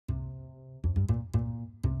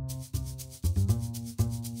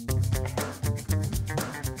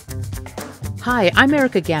Hi, I'm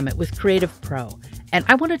Erica Gamet with CreativePro, and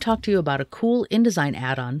I want to talk to you about a cool InDesign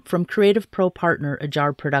add-on from CreativePro partner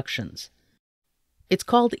Ajar Productions. It's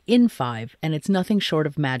called in5, and it's nothing short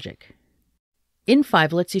of magic.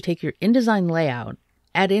 in5 lets you take your InDesign layout,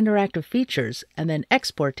 add interactive features, and then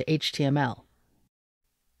export to HTML.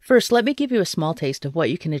 First, let me give you a small taste of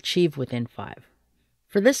what you can achieve with in5.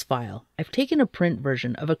 For this file, I've taken a print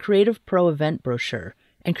version of a CreativePro event brochure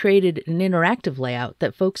and created an interactive layout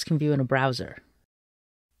that folks can view in a browser.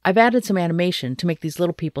 I've added some animation to make these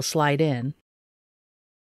little people slide in,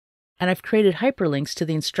 and I've created hyperlinks to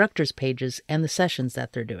the instructors' pages and the sessions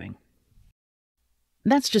that they're doing.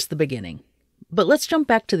 That's just the beginning, but let's jump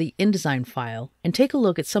back to the InDesign file and take a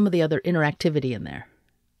look at some of the other interactivity in there.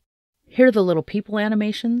 Here are the little people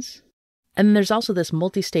animations, and then there's also this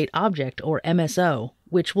multi-state object, or MSO,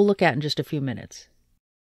 which we'll look at in just a few minutes.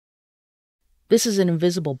 This is an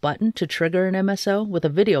invisible button to trigger an MSO with a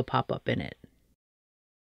video pop-up in it.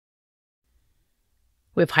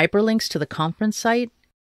 We have hyperlinks to the conference site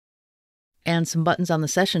and some buttons on the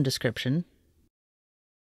session description.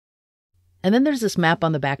 And then there's this map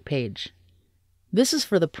on the back page. This is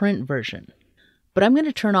for the print version, but I'm going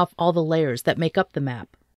to turn off all the layers that make up the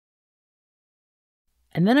map.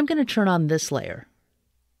 And then I'm going to turn on this layer.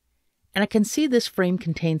 And I can see this frame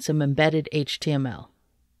contains some embedded HTML.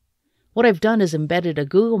 What I've done is embedded a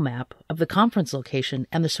Google map of the conference location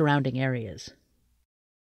and the surrounding areas.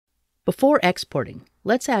 Before exporting,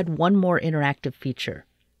 let's add one more interactive feature.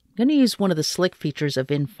 I'm going to use one of the slick features of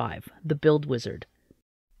in5, the Build Wizard.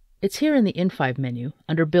 It's here in the in5 menu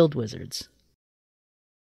under Build Wizards.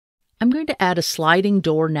 I'm going to add a sliding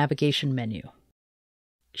door navigation menu.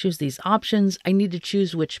 Choose these options. I need to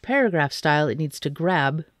choose which paragraph style it needs to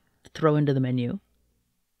grab, throw into the menu,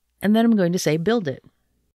 and then I'm going to say Build It.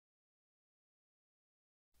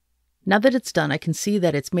 Now that it's done, I can see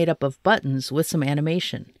that it's made up of buttons with some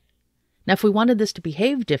animation. Now, if we wanted this to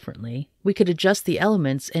behave differently, we could adjust the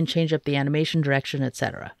elements and change up the animation direction,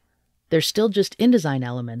 etc. They're still just InDesign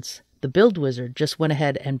elements. The Build Wizard just went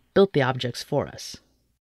ahead and built the objects for us.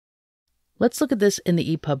 Let's look at this in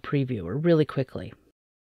the EPUB previewer really quickly.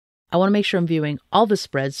 I want to make sure I'm viewing all the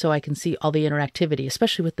spreads so I can see all the interactivity,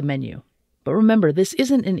 especially with the menu. But remember, this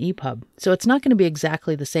isn't an EPUB, so it's not going to be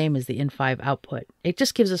exactly the same as the in5 output. It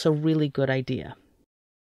just gives us a really good idea.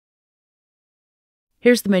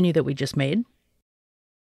 Here's the menu that we just made.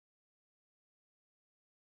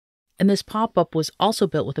 And this pop-up was also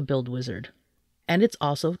built with a Build Wizard. And it's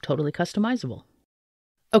also totally customizable.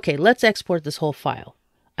 Okay, let's export this whole file.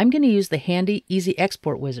 I'm going to use the handy Easy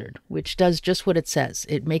Export Wizard, which does just what it says.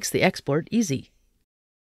 It makes the export easy.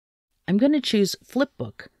 I'm going to choose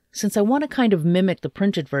Flipbook, since I want to kind of mimic the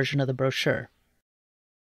printed version of the brochure.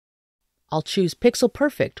 I'll choose Pixel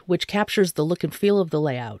Perfect, which captures the look and feel of the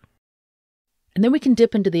layout. And then we can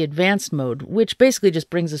dip into the advanced mode, which basically just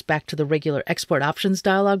brings us back to the regular export options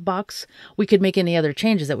dialog box. We could make any other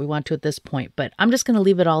changes that we want to at this point, but I'm just going to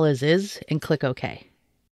leave it all as is and click OK.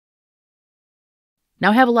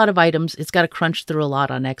 Now I have a lot of items. It's got to crunch through a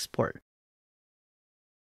lot on export.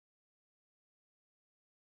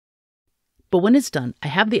 But when it's done, I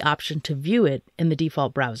have the option to view it in the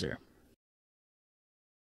default browser.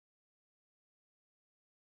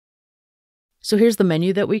 So here's the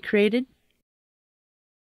menu that we created.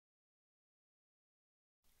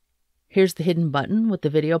 Here's the hidden button with the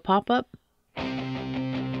video pop-up.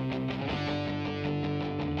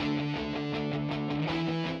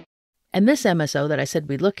 And this MSO that I said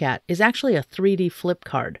we'd look at is actually a 3D flip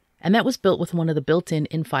card, and that was built with one of the built-in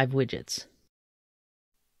in5 widgets.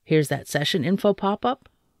 Here's that session info pop-up.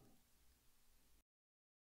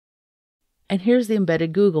 And here's the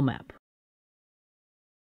embedded Google map.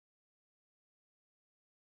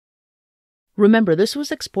 Remember, this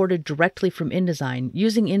was exported directly from InDesign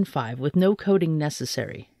using in5 with no coding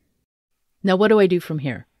necessary. Now what do I do from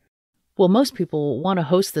here? Well, most people will want to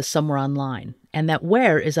host this somewhere online, and that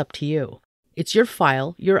where is up to you. It's your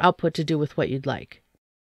file, your output to do with what you'd like.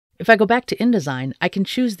 If I go back to InDesign, I can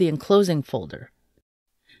choose the enclosing folder.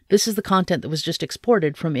 This is the content that was just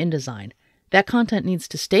exported from InDesign. That content needs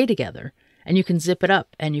to stay together, and you can zip it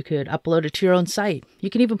up, and you could upload it to your own site. You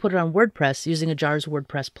can even put it on WordPress using Ajar's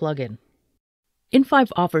WordPress plugin.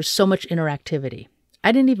 in5 offers so much interactivity.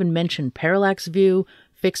 I didn't even mention parallax view,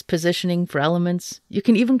 fixed positioning for elements. You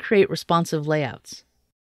can even create responsive layouts.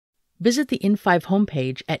 Visit the in5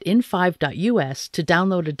 homepage at in5.us to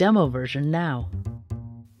download a demo version now.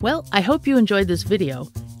 Well, I hope you enjoyed this video.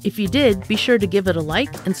 If you did, be sure to give it a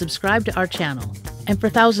like and subscribe to our channel. And for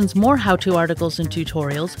thousands more how-to articles and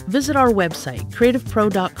tutorials, visit our website,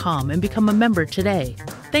 creativepro.com, and become a member today.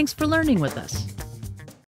 Thanks for learning with us.